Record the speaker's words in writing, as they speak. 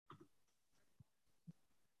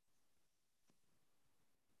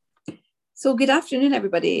So, good afternoon,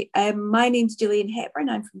 everybody. My name's Gillian Hepburn.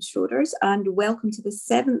 I'm from Schroders, and welcome to the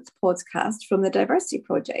seventh podcast from the Diversity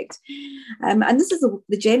Project. And this is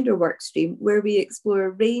the gender work stream where we explore a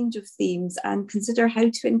range of themes and consider how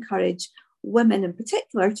to encourage women in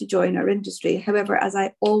particular to join our industry. However, as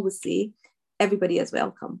I always say, everybody is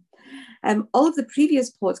welcome. All of the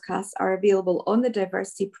previous podcasts are available on the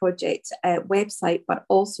Diversity Project website, but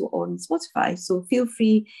also on Spotify. So feel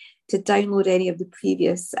free to download any of the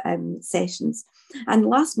previous sessions. And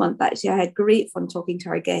last month, actually, I had great fun talking to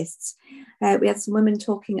our guests. We had some women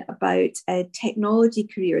talking about technology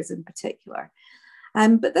careers in particular.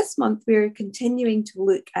 But this month, we're continuing to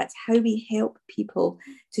look at how we help people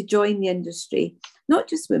to join the industry, not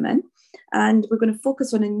just women. And we're going to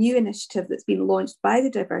focus on a new initiative that's been launched by the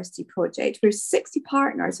Diversity Project, where 60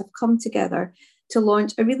 partners have come together to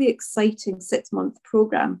launch a really exciting 6-month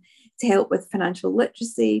programme to help with financial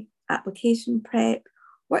literacy, application prep,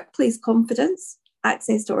 workplace confidence,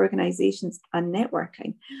 access to organisations and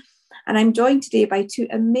networking. And I'm joined today by two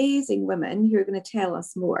amazing women who are going to tell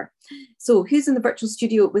us more. So who's in the virtual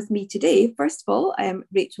studio with me today? First of all,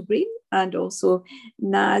 Rachel Green and also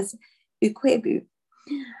Naz Ukwebu.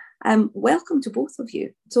 Welcome to both of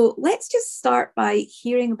you. So let's just start by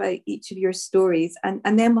hearing about each of your stories and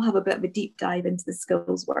then we'll have a bit of a deep dive into the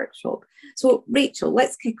skills workshop. So Rachel,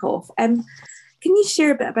 let's kick off. Can you share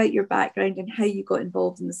a bit about your background and how you got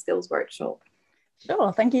involved in the skills workshop?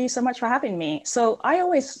 Sure. Thank you so much for having me. So I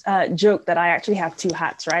always joke that I actually have two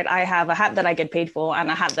hats, right? I have a hat that I get paid for and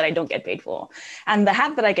a hat that I don't get paid for. And the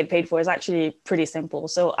hat that I get paid for is actually pretty simple.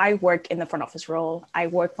 So I work in the front office role. I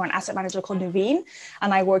work for an asset manager called Nuveen,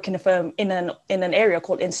 and I work in a firm in an area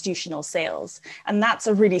called institutional sales. And that's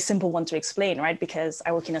a really simple one to explain, right? Because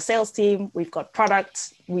I work in a sales team. We've got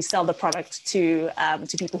products. We sell the product to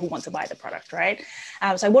people who want to buy the product, right?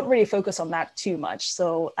 So I won't really focus on that too much.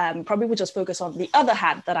 So probably we'll just focus on the other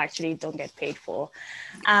hat that I actually don't get paid for.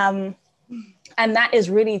 And that is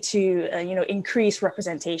really to increase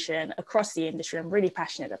representation across the industry. I'm really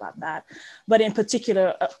passionate about that, but in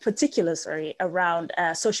particular, around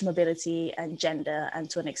social mobility and gender, and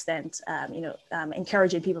to an extent,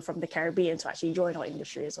 encouraging people from the Caribbean to actually join our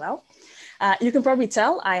industry as well. You can probably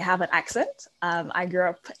tell I have an accent. I grew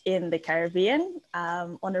up in the Caribbean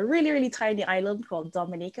on a really, really tiny island called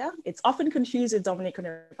Dominica. It's often confused with Dominican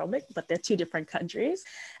Republic, but they're two different countries.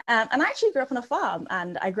 And I actually grew up on a farm,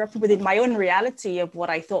 and I grew up within my own reality of what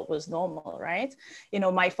I thought was normal, right? You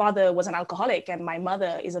know, my father was an alcoholic and my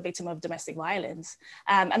mother is a victim of domestic violence.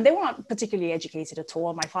 And they weren't particularly educated at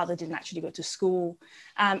all. My father didn't actually go to school.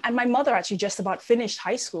 And my mother actually just about finished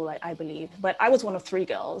high school, I believe. But I was one of three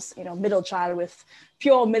girls, middle child with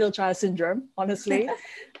pure middle child syndrome, honestly.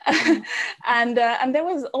 And there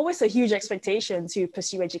was always a huge expectation to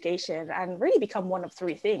pursue education and really become one of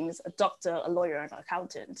three things: a doctor, a lawyer, and an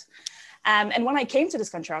accountant. And when I came to this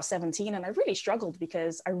country, I was 17, and I really struggled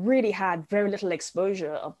because I really had very little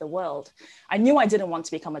exposure of the world. I knew I didn't want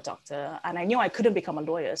to become a doctor, and I knew I couldn't become a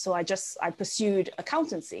lawyer. So I pursued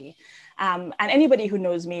accountancy. And anybody who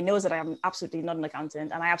knows me knows that I'm absolutely not an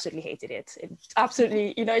accountant, and I absolutely hated it. It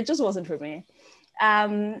absolutely, it just wasn't for me.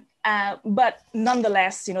 But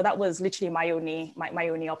nonetheless, that was literally my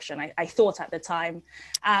only option. I thought at the time,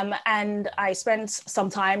 and I spent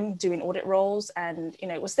some time doing audit roles, and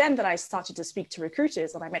it was then that I started to speak to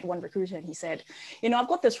recruiters. And I met one recruiter, and he said, I've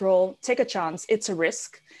got this role. Take a chance. It's a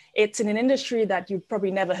risk. It's in an industry that you've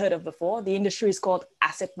probably never heard of before. The industry is called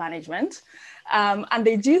asset management. And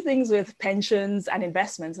they do things with pensions and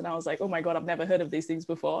investments. And I was like, oh my God, I've never heard of these things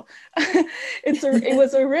before. It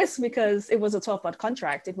was a risk because it was a 12-month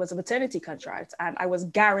contract. It was a maternity contract. And I was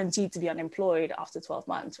guaranteed to be unemployed after 12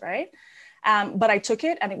 months, right? But I took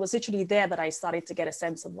it, and it was literally there that I started to get a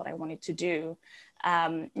sense of what I wanted to do.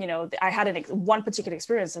 I had one particular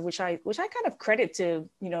experience which I kind of credit to,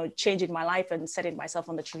 changing my life and setting myself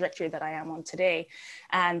on the trajectory that I am on today.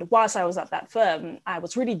 And whilst I was at that firm, I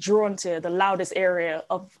was really drawn to the loudest area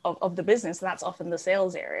of the business, and that's often the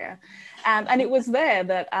sales area. And it was there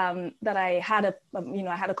that I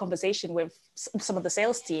had a conversation with some of the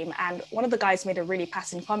sales team, and one of the guys made a really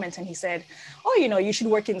passing comment, and he said, "Oh, you should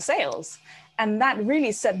work in sales." And that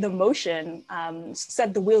really set the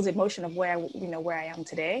wheels in motion of where I am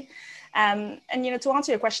today. And to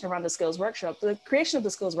answer your question around the skills workshop, the creation of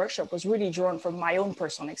the skills workshop was really drawn from my own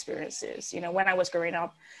personal experiences. When I was growing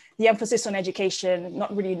up, the emphasis on education,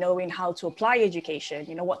 not really knowing how to apply education,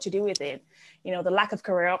 what to do with it, the lack of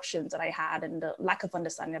career options that I had and the lack of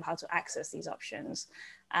understanding of how to access these options.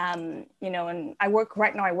 And I work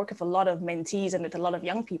with a lot of mentees and with a lot of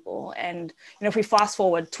young people. And, if we fast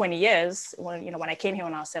forward 20 years, when I came here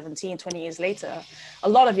when I was 17, 20 years later, a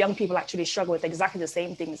lot of young people actually struggle with exactly the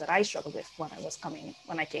same things that I struggled with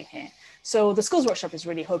when I came here. So the Skills Workshop is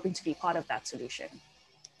really hoping to be part of that solution.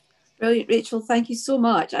 Brilliant, Rachel. Thank you so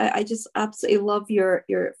much. I just absolutely love your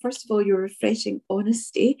first of all, your refreshing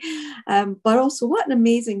honesty, but also what an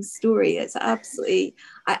amazing story. It's absolutely,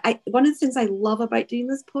 one of the things I love about doing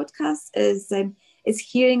this podcast is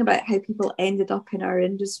hearing about how people ended up in our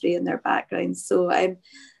industry and their backgrounds. So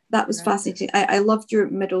that was fascinating. I loved your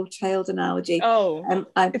middle child analogy. Oh,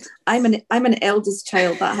 I'm an eldest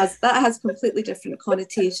child. That has completely different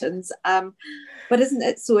connotations. But isn't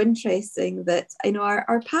it so interesting that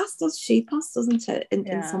our past does shape us, doesn't it?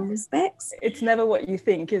 In some respects, it's never what you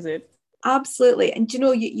think, is it? Absolutely. And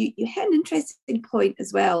you had an interesting point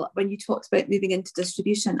as well when you talked about moving into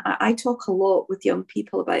distribution. I talk a lot with young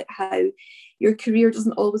people about how your career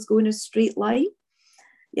doesn't always go in a straight line.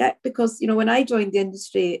 Yeah, because when I joined the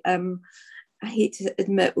industry, I hate to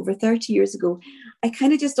admit, over 30 years ago, I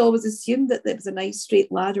kind of just always assumed that there was a nice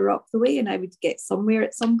straight ladder up the way and I would get somewhere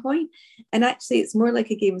at some point. And actually, it's more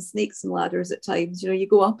like a game of snakes and ladders at times. You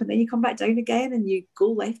go up and then you come back down again and you go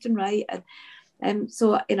left and right. And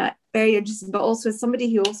so, very interesting. But also, as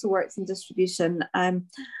somebody who also works in distribution,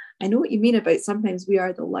 I know what you mean about sometimes we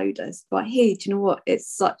are the loudest, but hey, do you know what? It's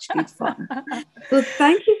such good fun. So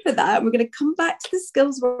thank you for that. We're going to come back to the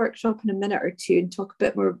Skills Workshop in a minute or two and talk a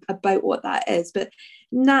bit more about what that is. But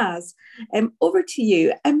Naz, over to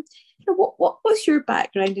you. What was your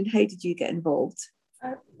background and how did you get involved?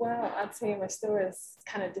 Well, I'd say my story is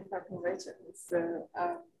kind of different from Rachel's. So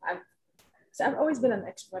I've always been an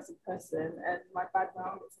extroverted person, and my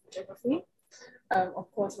background is in geography.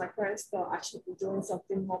 Of course, my parents thought I should be doing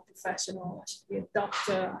something more professional. I should be a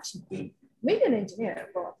doctor. I should be maybe an engineer.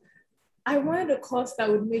 But I wanted a course that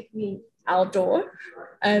would make me outdoor.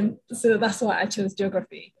 And so that's why I chose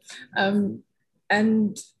geography.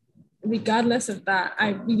 And regardless of that, I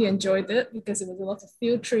really enjoyed it because it was a lot of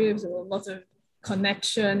field trips, there was a lot of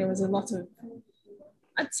connection, it was a lot of,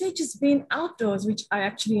 I'd say, just being outdoors, which I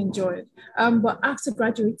actually enjoyed. But after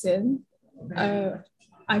graduating,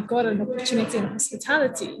 I got an opportunity in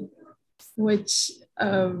hospitality, which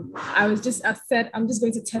I said, I'm just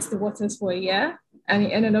going to test the waters for a year. And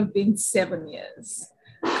it ended up being 7 years.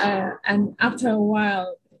 And after a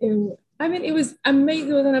while, it was amazing.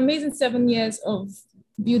 It was an amazing 7 years of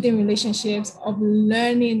building relationships, of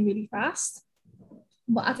learning really fast.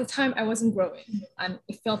 But at the time, I wasn't growing. And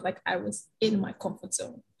it felt like I was in my comfort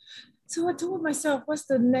zone. So I told myself, what's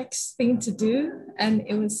the next thing to do? And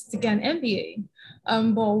it was to get an MBA.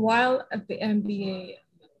 But while at the MBA,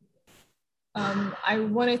 I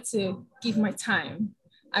wanted to give my time.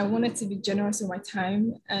 I wanted to be generous with my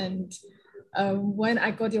time. And when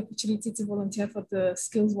I got the opportunity to volunteer for the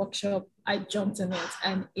Skills Workshop, I jumped on it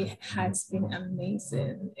and it has been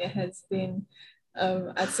amazing. It has been,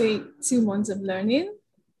 I'd say, 2 months of learning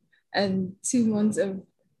and 2 months of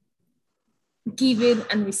giving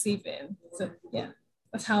and receiving. So yeah,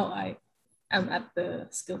 that's how I am at the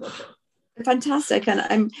Skills Workshop. Fantastic.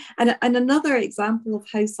 And another example of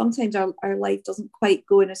how sometimes our life doesn't quite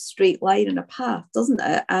go in a straight line and a path, doesn't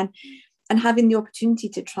it? And having the opportunity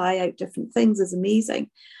to try out different things is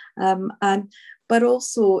amazing. But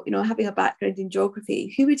also, having a background in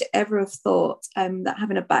geography, who would ever have thought that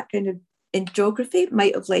having a background in geography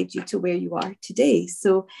might have led you to where you are today?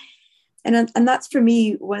 So, and that's for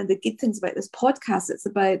me, one of the good things about this podcast. It's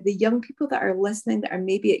about the young people that are listening, that are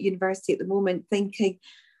maybe at university at the moment thinking,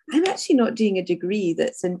 I'm actually not doing a degree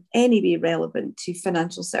that's in any way relevant to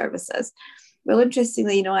financial services. Well,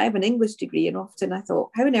 interestingly, I have an English degree, and often I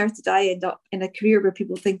thought, how on earth did I end up in a career where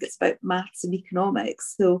people think it's about maths and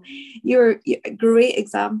economics? So you're a great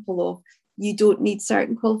example of you don't need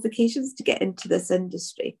certain qualifications to get into this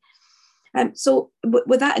industry. So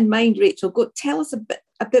with that in mind, Rachel, tell us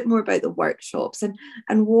a bit more about the workshops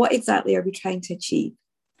and what exactly are we trying to achieve?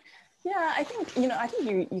 Yeah, I think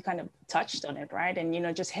you kind of touched on it, right?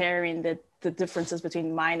 And, just hearing the differences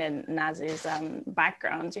between mine and Naz's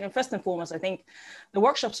backgrounds, first and foremost, I think the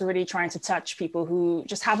workshops are really trying to touch people who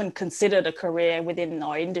just haven't considered a career within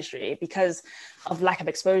our industry because of lack of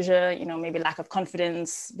exposure, maybe lack of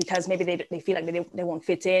confidence, because maybe they feel like they won't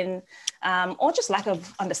fit in, or just lack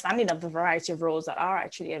of understanding of the variety of roles that are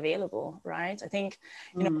actually available, right? I think,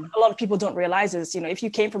 a lot of people don't realize is, if you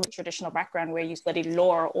came from a traditional background where you studied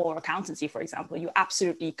law or accountancy, for example, you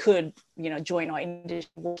absolutely could join our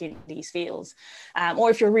industry, work in these fields. Or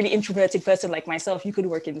if you're a really introverted person like myself, you could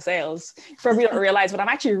work in sales. You probably don't realize, but I'm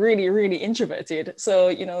actually really, really introverted.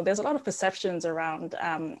 So, there's a lot of perceptions around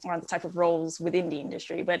the type of roles within the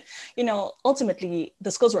industry. But, ultimately,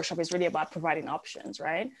 the skills workshop is really about providing options,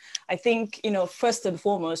 right? I think, first and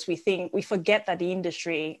foremost, we forget that the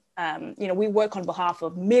industry, we work on behalf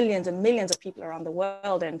of millions and millions of people around the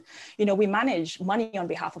world, and we manage money on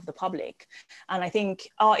behalf of the public. And I think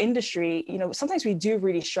our industry, sometimes we do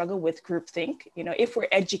really struggle with groupthink. If we're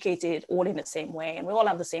educated all in the same way and we all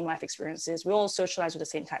have the same life experiences, we all socialize with the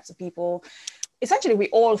same types of people, essentially we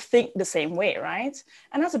all think the same way, right?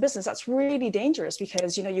 And as a business, that's really dangerous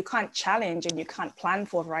because, you can't challenge and you can't plan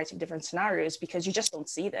for a variety of different scenarios because you just don't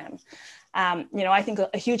see them. I think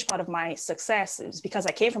a huge part of my success is because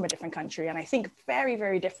I came from a different country and I think very,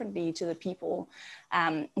 very differently to the people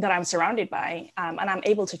that I'm surrounded by. And I'm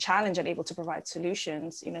able to challenge and able to provide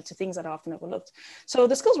solutions, to things that are often overlooked. So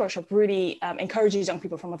the skills workshop really encourages young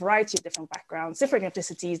people from a variety of different backgrounds, different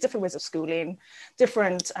ethnicities, different ways of schooling,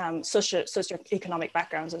 different socioeconomic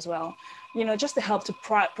backgrounds as well, just to help to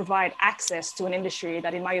provide access to an industry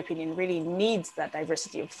that, in my opinion, really needs that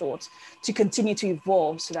diversity of thought to continue to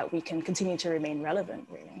evolve so that we can continue to remain relevant,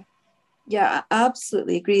 really. Yeah, I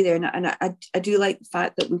absolutely agree there. And I do like the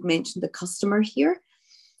fact that we've mentioned the customer here,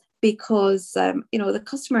 because, the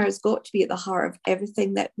customer has got to be at the heart of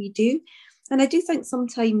everything that we do. And I do think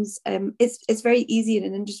sometimes it's very easy in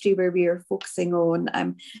an industry where we are focusing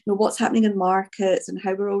on what's happening in markets and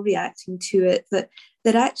how we're all reacting to it,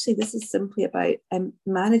 that actually this is simply about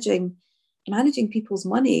managing people's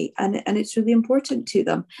money, and it's really important to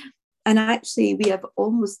them. And actually, we have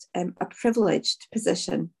almost a privileged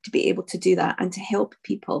position to be able to do that and to help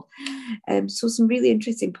people. So some really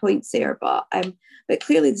interesting points there. But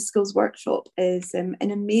clearly, the skills workshop is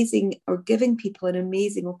giving people an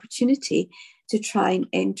amazing opportunity to try and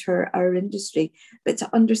enter our industry, but to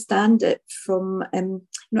understand it from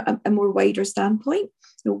a more wider standpoint.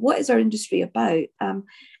 What is our industry about? And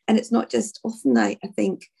it's not just often. I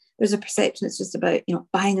think there's a perception it's just about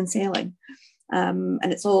buying and selling. And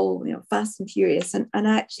it's all fast and furious, and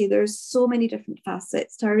actually there's so many different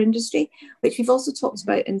facets to our industry, which we've also talked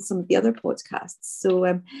about in some of the other podcasts.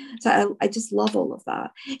 So I just love all of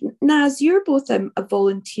that. Naz, you're both a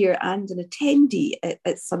volunteer and an attendee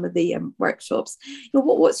at some of the workshops.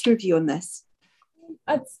 What's your view on this?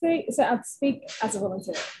 I'd speak as a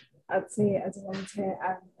volunteer. I'm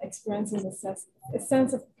experiencing a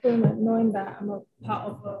sense of fulfillment, knowing that I'm a part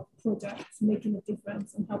of a project making a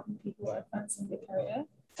difference and helping people advance in their career,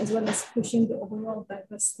 as well as pushing the overall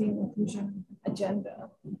diversity and inclusion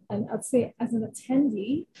agenda. And I'd say as an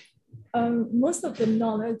attendee, most of the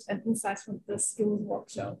knowledge and insights from the skills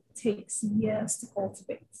workshop takes years to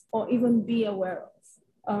cultivate or even be aware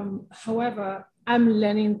of. However, I'm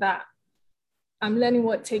learning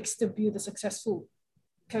what it takes to build a successful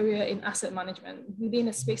career in asset management within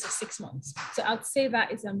a space of 6 months. So I'd say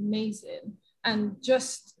that is amazing. And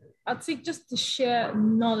I'd say just to share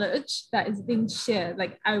knowledge that is being shared,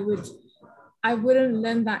 like I wouldn't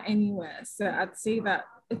learn that anywhere. So I'd say that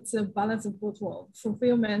it's a balance of both worlds,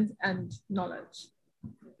 fulfillment and knowledge.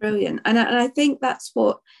 Brilliant. And I think that's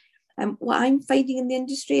what I'm finding in the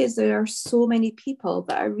industry is there are so many people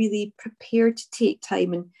that are really prepared to take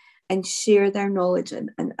time and share their knowledge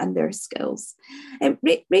and their skills.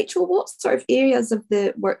 Rachel, what sort of areas of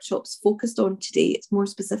the workshops focused on today? It's more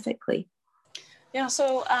specifically. Yeah,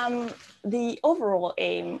 so the overall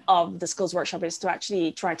aim of the skills workshop is to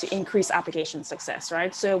actually try to increase application success,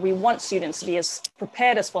 right? So we want students to be as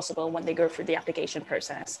prepared as possible when they go through the application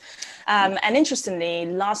process. And interestingly,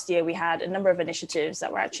 last year we had a number of initiatives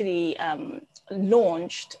that were actually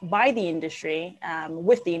launched by the industry,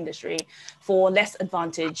 with the industry, for less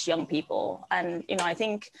advantaged young people. And, I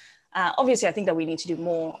think obviously, I think that we need to do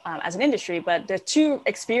more as an industry, but there are two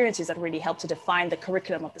experiences that really help to define the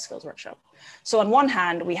curriculum of the skills workshop. So on one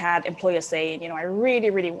hand, we had employers saying, I really,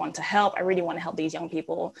 really want to help. I really want to help these young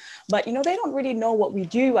people. But, they don't really know what we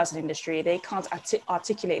do as an industry. They can't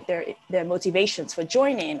articulate their motivations for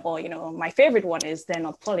joining. Or, my favorite one is they're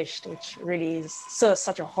not polished, which really is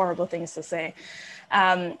such a horrible thing to say.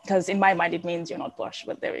 Because in my mind, it means you're not posh,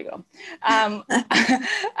 but there we go.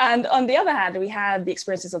 And on the other hand, we had the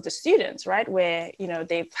experiences of the students, right? Where,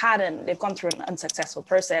 they've gone through an unsuccessful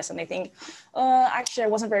process and they think, actually, I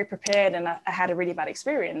wasn't very prepared and I had a really bad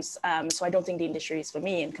experience. So I don't think the industry is for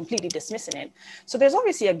me, and completely dismissing it. So there's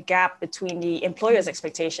obviously a gap between the employer's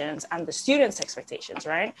expectations and the students' expectations,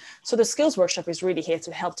 right? So the skills workshop is really here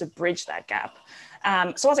to help to bridge that gap.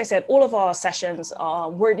 So as I said, all of our sessions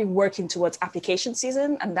are really working towards application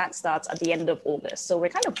season, and that starts at the end of August. So we're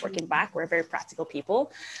kind of working back. We're very practical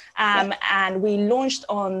people. And we launched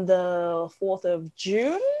on the 4th of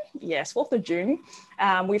June. Yes, 4th of June.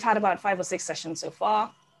 We've had about 5 or 6 sessions so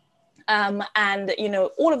far. And, you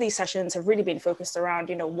know, all of these sessions have really been focused around,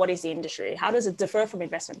 you know, what is the industry? How does it differ from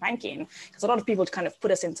investment banking? Because a lot of people kind of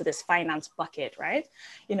put us into this finance bucket, right?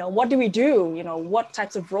 You know, what do we do? You know, what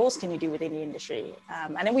types of roles can you do within the industry?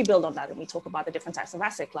 And then we build on that and we talk about the different types of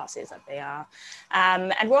asset classes that they are.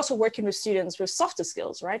 And we're also working with students with softer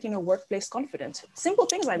skills, right? You know, workplace confidence, simple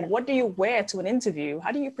things like what do you wear to an interview?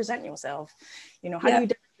 How do you present yourself? You know, how do you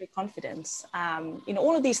demonstrate confidence? You know,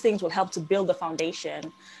 all of these things will help to build the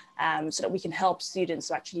foundation so that we can help students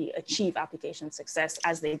to actually achieve application success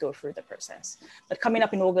as they go through the process. But coming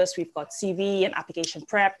up in August, we've got CV and application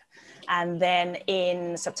prep. And then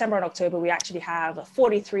in September and October, we actually have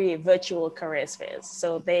 43 virtual careers fairs.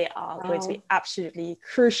 So they are going to be absolutely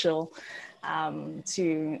crucial to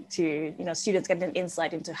you know, students getting an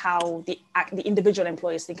insight into how the individual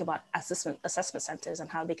employers think about assessment centers and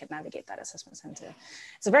how they can navigate that assessment center.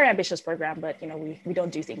 It's a very ambitious program, but you know, we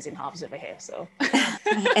don't do things in halves over here. So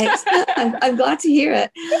excellent. I'm glad to hear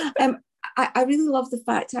it. I really love the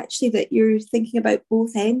fact actually that you're thinking about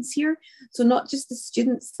both ends here. So not just the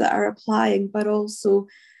students that are applying, but also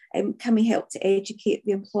can we help to educate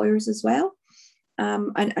the employers as well?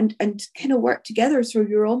 And kind of work together. So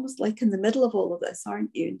you're almost like in the middle of all of this,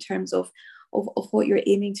 aren't you, in terms of what you're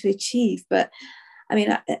aiming to achieve. But I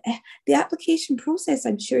mean, the application process,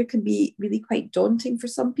 I'm sure, can be really quite daunting for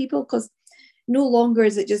some people, because no longer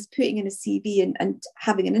is it just putting in a CV and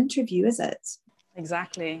having an interview, is it?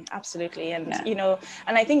 Exactly, absolutely. And, you know,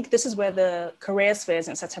 and I think this is where the careers fairs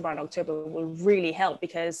in September and October will really help,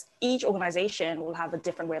 because each organization will have a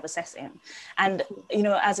different way of assessing. And, you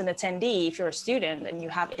know, as an attendee, if you're a student and you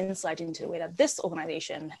have insight into the way that this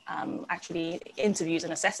organization actually interviews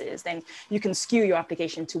and assesses, then you can skew your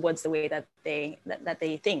application towards the way that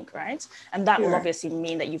they think, right? And that will obviously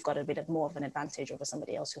mean that you've got a bit of more of an advantage over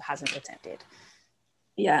somebody else who hasn't attended.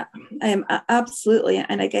 Yeah, absolutely.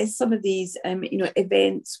 And I guess some of these, you know,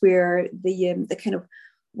 events where the kind of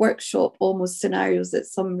workshop almost scenarios that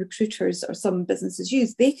some recruiters or some businesses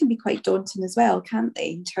use, they can be quite daunting as well, can't they?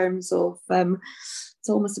 In terms of, it's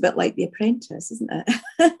almost a bit like The Apprentice, isn't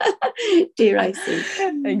it? Dare I say?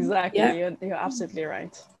 Exactly. Yeah. You're absolutely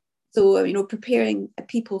right. So, you know, preparing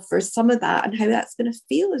people for some of that and how that's going to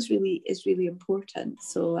feel is really important.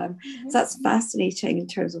 So, so that's fascinating in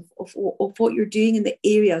terms of what you're doing in the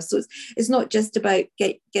area. So it's not just about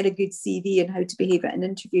get a good CV and how to behave at an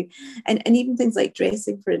interview, and even things like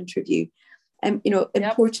dressing for interview, you know,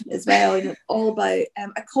 important as well. You know, all about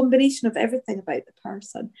a combination of everything about the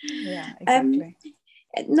person. Yeah, exactly.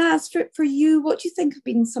 Naz, for you, what do you think have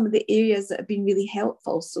been some of the areas that have been really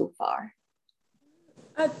helpful so far?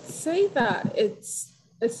 I'd say that it's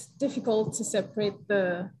difficult to separate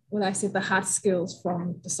the hard skills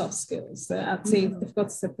from the soft skills. I'd say it's difficult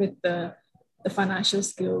to separate the financial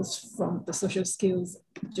skills from the social skills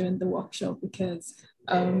during the workshop, because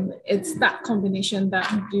it's that combination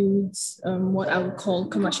that builds what I would call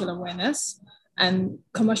commercial awareness. And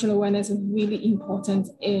commercial awareness is really important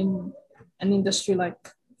in an industry like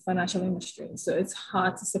financial industry. So it's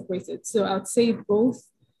hard to separate it. So I would say both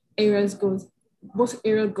areas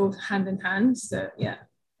go hand in hand. So yeah,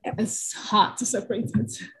 it's hard to separate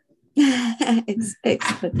it. It's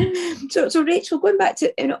excellent. So Rachel, going back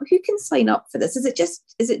to, you know, who can sign up for this? Is it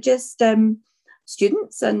just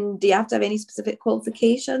students, and do you have to have any specific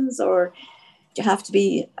qualifications, or do you have to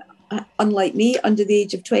be, unlike me, under the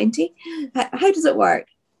age of 20? How does it work?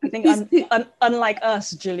 I think unlike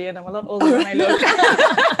us, Gillian, I'm a lot older than I look.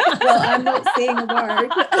 Well, I'm not saying a word.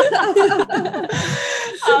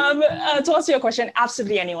 To answer your question,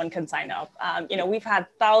 absolutely anyone can sign up. You know, we've had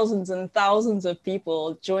thousands and thousands of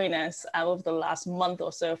people join us over the last month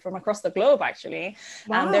or so from across the globe, actually.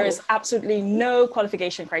 Wow. There is absolutely no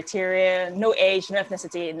qualification criteria, no age, no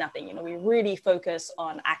ethnicity, nothing. You know, we really focus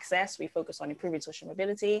on access. We focus on improving social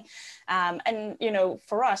mobility. And, you know,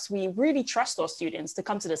 for us, we really trust our students to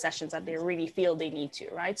come to the sessions that they really feel they need to,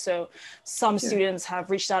 right? So some students have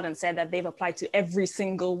reached out and said that they've applied to every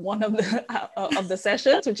single one of the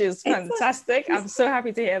sessions, which is fantastic. I'm so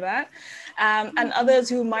happy to hear that. And others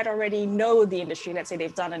who might already know the industry, let's say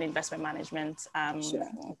they've done an investment management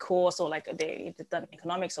course, or like they've done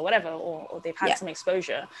economics or whatever, or they've had some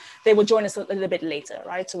exposure, they will join us a little bit later,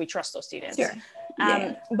 right? So we trust those students.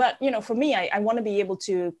 But, for me, I want to be able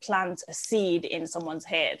to plant a seed in someone's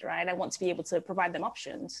head, right? I want to be able to provide them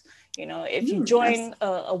options. If you join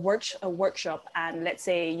a workshop, and let's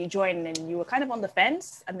say you join and you were kind of on the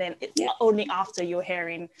fence, and then it's only after you're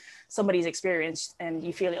hearing somebody's experience and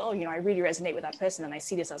you feel, I really resonate with that person and I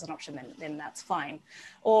see this as an option, then that's fine.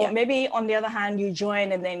 Or maybe on the other hand, you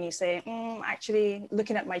join and then you say, actually,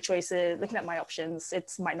 looking at my choices, looking at my options,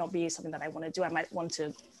 it might not be something that I want to do. I might want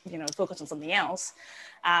to, focus on something else.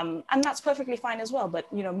 And that's perfectly fine as well.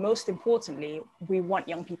 But, most importantly, we want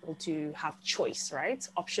young people to have choice, right?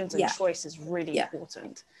 Options and choice is really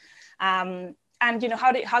important. And,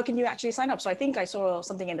 how can you actually sign up? So I think I saw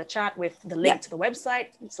something in the chat with the link to the website.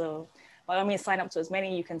 So by all means, sign up to as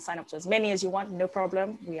many. You can sign up to as many as you want, no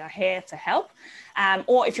problem. We are here to help.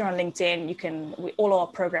 Or if you're on LinkedIn, all our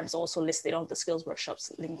programs are also listed on the Skills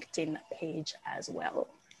Workshops LinkedIn page as well.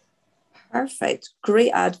 Perfect.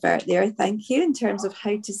 Great advert there. Thank you. In terms of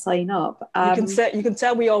how to sign up. You can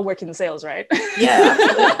tell we all work in sales, right? Yeah.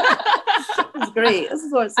 It's great. This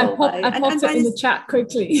is what it's all about. I popped it in the chat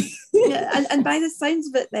quickly. and by the sounds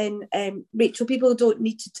of it then, Rachel, people don't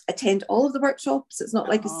need to attend all of the workshops. It's not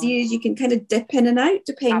like a series. You can kind of dip in and out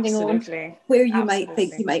depending on where you might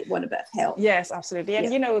think you might want a bit of help. Yes, absolutely.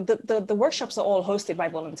 And the workshops are all hosted by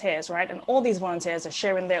volunteers, right? And all these volunteers are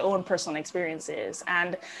sharing their own personal experiences.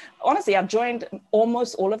 And honestly, I've joined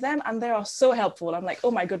almost all of them and they are so helpful. I'm like,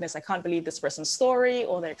 oh my goodness, I can't believe this person's story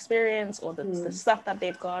or their experience or the stuff that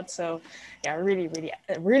they've got. So yeah,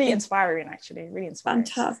 really inspiring, actually, really inspiring.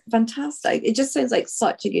 Fantastic. It just sounds like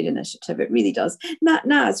such a good initiative. It really does.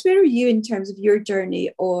 Naz, where are you in terms of your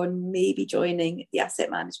journey on maybe joining the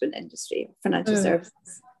asset management industry, financial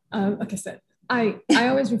services? Like I said, I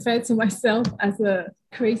always refer to myself as a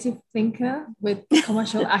creative thinker with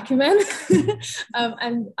commercial acumen.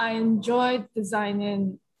 And I enjoyed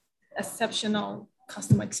designing exceptional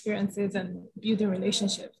customer experiences and building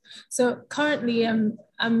relationships. So currently I'm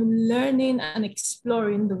learning and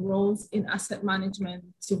exploring the roles in asset management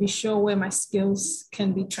to be sure where my skills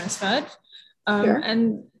can be transferred.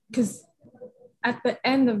 And because at the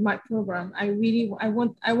end of my program, I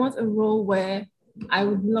want a role where I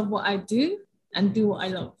would love what I do and do what I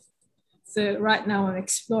love. So right now I'm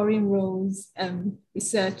exploring roles,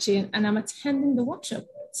 researching, and I'm attending the workshop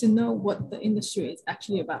to know what the industry is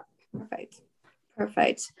actually about.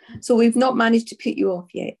 Perfect. So we've not managed to put you off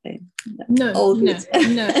yet then? No.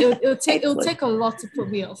 It'll take a lot to put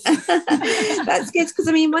me off. That's good, because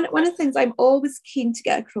I mean, one of the things I'm always keen to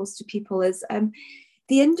get across to people is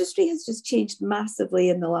the industry has just changed massively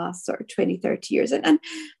in the last sort of 20, 30 years. And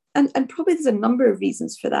probably there's a number of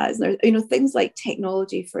reasons for that, isn't there? Things like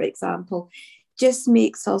technology, for example, just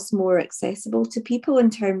makes us more accessible to people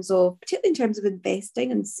particularly in terms of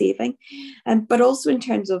investing and saving, but also in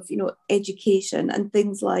terms of, education and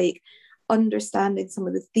things like understanding some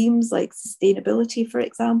of the themes like sustainability, for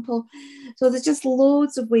example. So there's just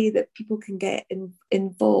loads of ways that people can get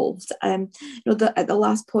involved. At the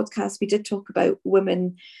last podcast, we did talk about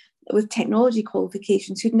women with technology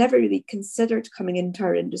qualifications who'd never really considered coming into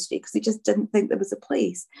our industry because they just didn't think there was a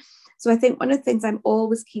place. So I think one of the things I'm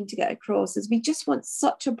always keen to get across is we just want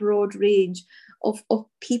such a broad range of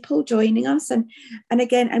people joining us. And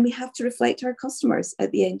we have to reflect our customers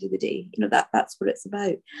at the end of the day. That's what it's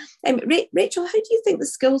about. Rachel, how do you think the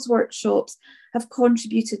skills workshops have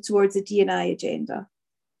contributed towards the D&I agenda?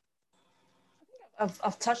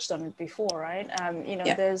 I've touched on it before, right?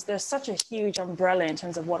 There's such a huge umbrella in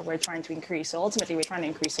terms of what we're trying to increase. So ultimately, we're trying to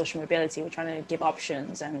increase social mobility. We're trying to give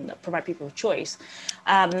options and provide people with choice.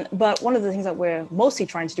 But one of the things that we're mostly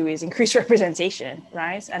trying to do is increase representation,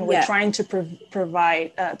 right? And we're trying to prevent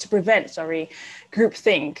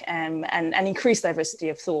groupthink and increase diversity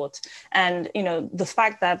of thought. And the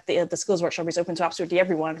fact that the skills workshop is open to absolutely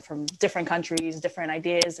everyone from different countries, different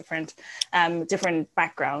ideas, different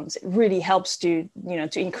backgrounds, it really helps to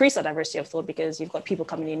increase that diversity of thought, because you've got people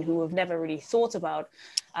coming in who have never really thought about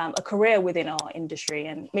a career within our industry,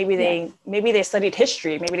 and maybe they studied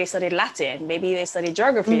history, maybe they studied Latin, maybe they studied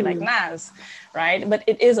geography like Naz, right? But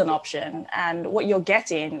it is an option, and what you're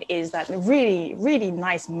getting is that really, really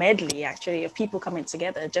nice medley actually of people coming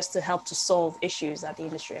together just to help to solve issues that the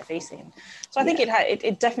industry are facing. So I think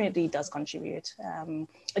it definitely does contribute.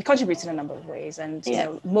 It contributes in a number of ways, and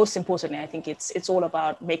most importantly, I think it's all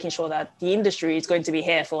about making sure that the industry is going to be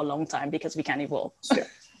here for a long time because we can evolve. Sure.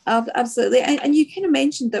 Absolutely. And you kind of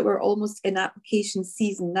mentioned that we're almost in application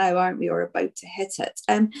season now, aren't we, or about to hit it?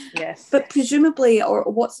 Yes. But presumably, or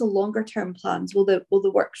what's the longer term plans? Will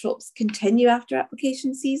the workshops continue after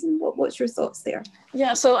application season? What what's your thoughts there?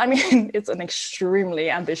 Yeah, so I mean, it's an extremely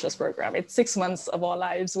ambitious program. It's 6 months of our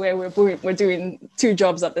lives where we're doing 2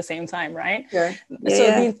 jobs at the same time, right? Sure. Yeah, so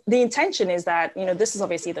yeah. the intention is that, you know, this is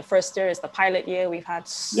obviously the first year, it's the pilot year. We've had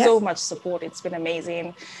so much support. It's been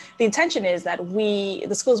amazing. The intention is that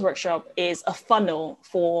the Skills Workshop is a funnel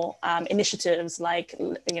for initiatives like,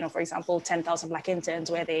 you know, for example, 10,000 Black Interns,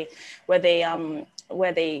 where they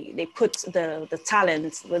put the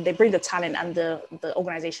talent, they bring the talent and the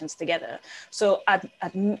organizations together. So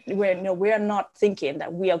we're not thinking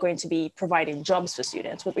that we are going to be providing jobs for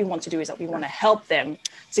students. What we want to do is that we want to help them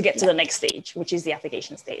to get to the next stage, which is the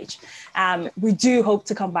application stage. We do hope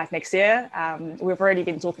to come back next year. We've already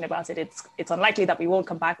been talking about it. It's unlikely that we won't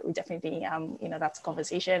come back. We definitely, you know, that's a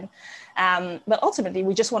conversation. But ultimately,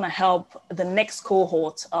 we just want to help the next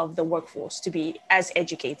cohort of the workforce to be as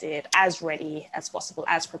educated, as ready as possible,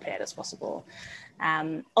 as prepared as possible.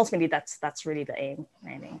 Ultimately, that's really the aim.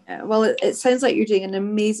 Well, it sounds like you're doing an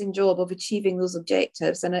amazing job of achieving those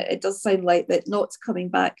objectives, and it does sound like that not coming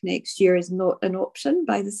back next year is not an option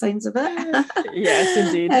by the sounds of it. Yes,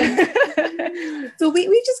 indeed. So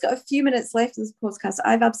we've just got a few minutes left of this podcast.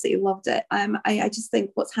 I've absolutely loved it. I just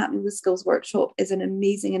think what's happening with Skills Workshop is an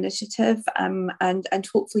amazing initiative, and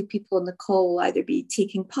hopefully people on the call will either be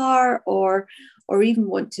taking part or even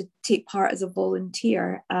want to take part as a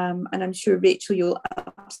volunteer. And I'm sure, Rachel, you'll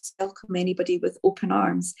welcome anybody with open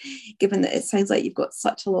arms, given that it sounds like you've got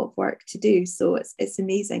such a lot of work to do. So it's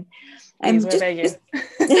amazing.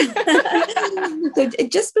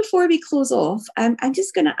 Just before we close off, I'm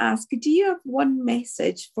just going to ask, do you have one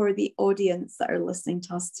message for the audience that are listening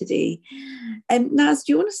to us today? Naz,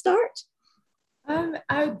 do you want to start?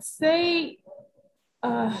 I would say...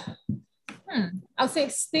 I'll say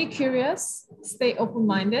stay curious, stay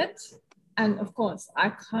open-minded, and of course,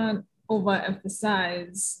 I can't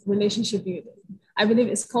overemphasize relationship building. I believe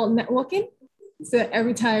it's called networking. So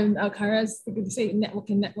every time Kairas say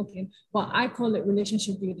networking, but I call it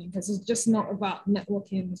relationship building because it's just not about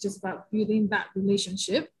networking. It's just about building that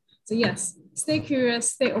relationship. So yes, stay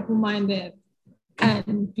curious, stay open-minded,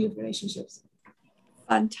 and build relationships.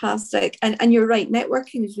 Fantastic. And you're right,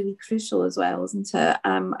 networking is really crucial as well, isn't it?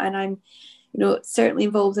 And I'm, you know, certainly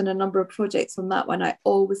involved in a number of projects on that one. I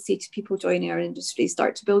always say to people joining our industry,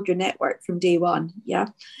 start to build your network from day one,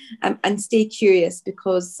 and stay curious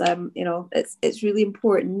because, you know, it's really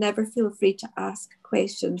important. Never feel afraid to ask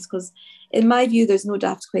questions because, in my view, there's no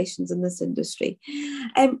daft questions in this industry.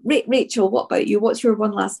 Rachel, what about you? What's your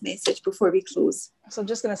one last message before we close? So I'm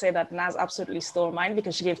just going to say that Naz absolutely stole mine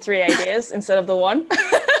because she gave 3 ideas instead of the one.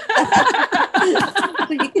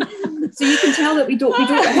 So you can tell that we don't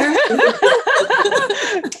rehearse.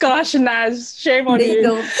 Gosh, Naz, shame on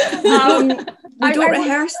you. We don't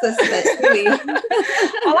rehearse this bit, do we?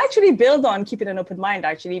 I'll actually build on keeping an open mind,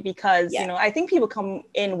 actually, because, you know, I think people come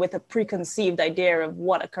in with a preconceived idea of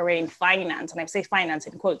what a career in finance, and I say finance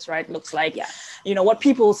in quotes, right, looks like, you know, what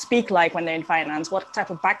people speak like when they're in finance, what type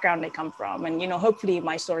of background they come from. And, you know, hopefully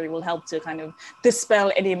my story will help to kind of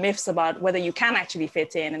dispel any myths about whether you can actually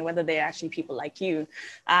fit in and whether they're actually people like you.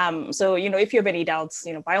 So, you know, if you have any doubts,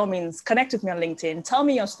 you know, by all means, connect with me on LinkedIn, tell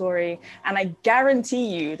me your story, and I guarantee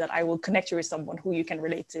you that I will connect you with someone who you can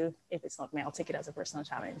relate to. If it's not me, I'll take it as a personal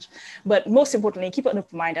challenge. But most importantly, keep an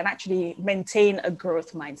open mind and actually maintain a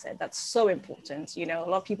growth mindset. That's so important. You know, a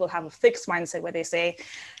lot of people have a fixed mindset where they say,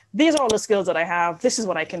 these are all the skills that I have, this is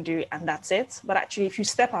what I can do, and that's it. But actually, if you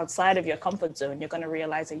step outside of your comfort zone, you're going to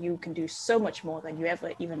realize that you can do so much more than you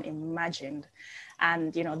ever even imagined.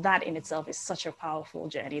 And, you know, that in itself is such a powerful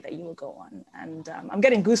journey that you will go on. And I'm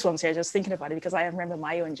getting goosebumps here just thinking about it because I remember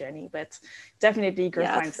my own journey, but definitely growth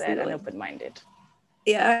mindset and open-minded.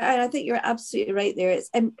 Yeah, and I think you're absolutely right there.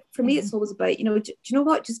 It's for me, it's always about, you know, do you know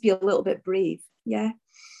what? Just be a little bit brave. Yeah.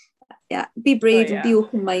 Be brave and be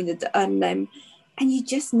open-minded. And you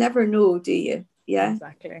just never know, do you? Yeah.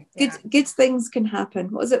 Exactly. Good things can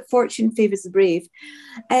happen. What is it? Fortune favors the brave.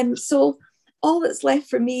 So all that's left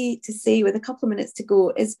for me to say with a couple of minutes to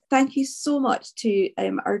go is thank you so much to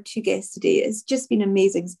our 2 guests today. It's just been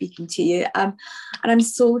amazing speaking to you. And I'm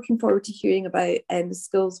so looking forward to hearing about the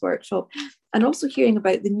Skills Workshop and also hearing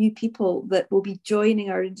about the new people that will be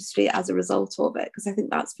joining our industry as a result of it, because I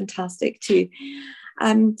think that's fantastic too.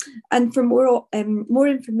 And for more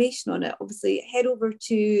information on it, obviously head over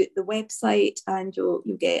to the website and you'll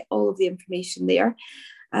get all of the information there.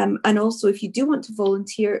 And also, if you do want to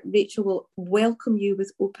volunteer, Rachel will welcome you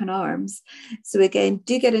with open arms. So again,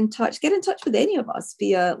 do get in touch with any of us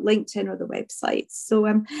via LinkedIn or the website.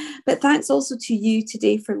 So, but thanks also to you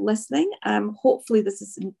today for listening. Hopefully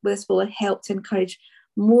this will help to encourage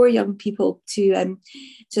more young people to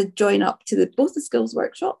join up to both the skills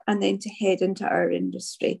workshop and then to head into our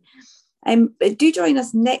industry. Do join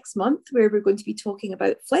us next month, where we're going to be talking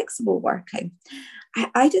about flexible working.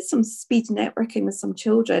 I did some speed networking with some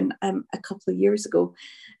children a couple of years ago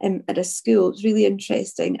at a school. It was really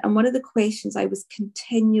interesting. And one of the questions I was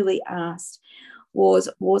continually asked was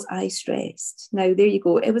I stressed? Now, there you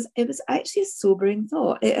go. It was actually a sobering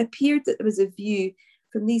thought. It appeared that there was a view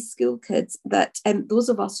from these school kids that those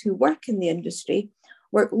of us who work in the industry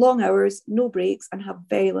work long hours, no breaks, and have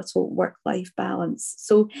very little work-life balance.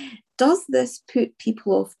 So does this put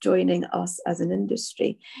people off joining us as an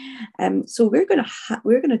industry? So we're going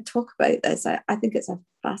to talk about this. I think it's a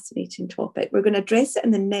fascinating topic. We're going to address it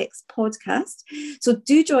in the next podcast. So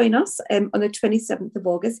do join us on the 27th of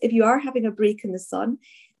August. If you are having a break in the sun,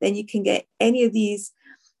 then you can get any of these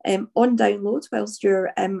on download whilst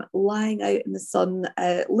you're lying out in the sun,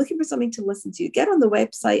 looking for something to listen to. Get on the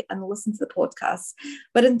website and listen to the podcast.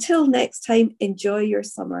 But until next time, enjoy your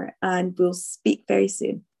summer, and we'll speak very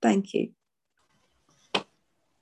soon. Thank you.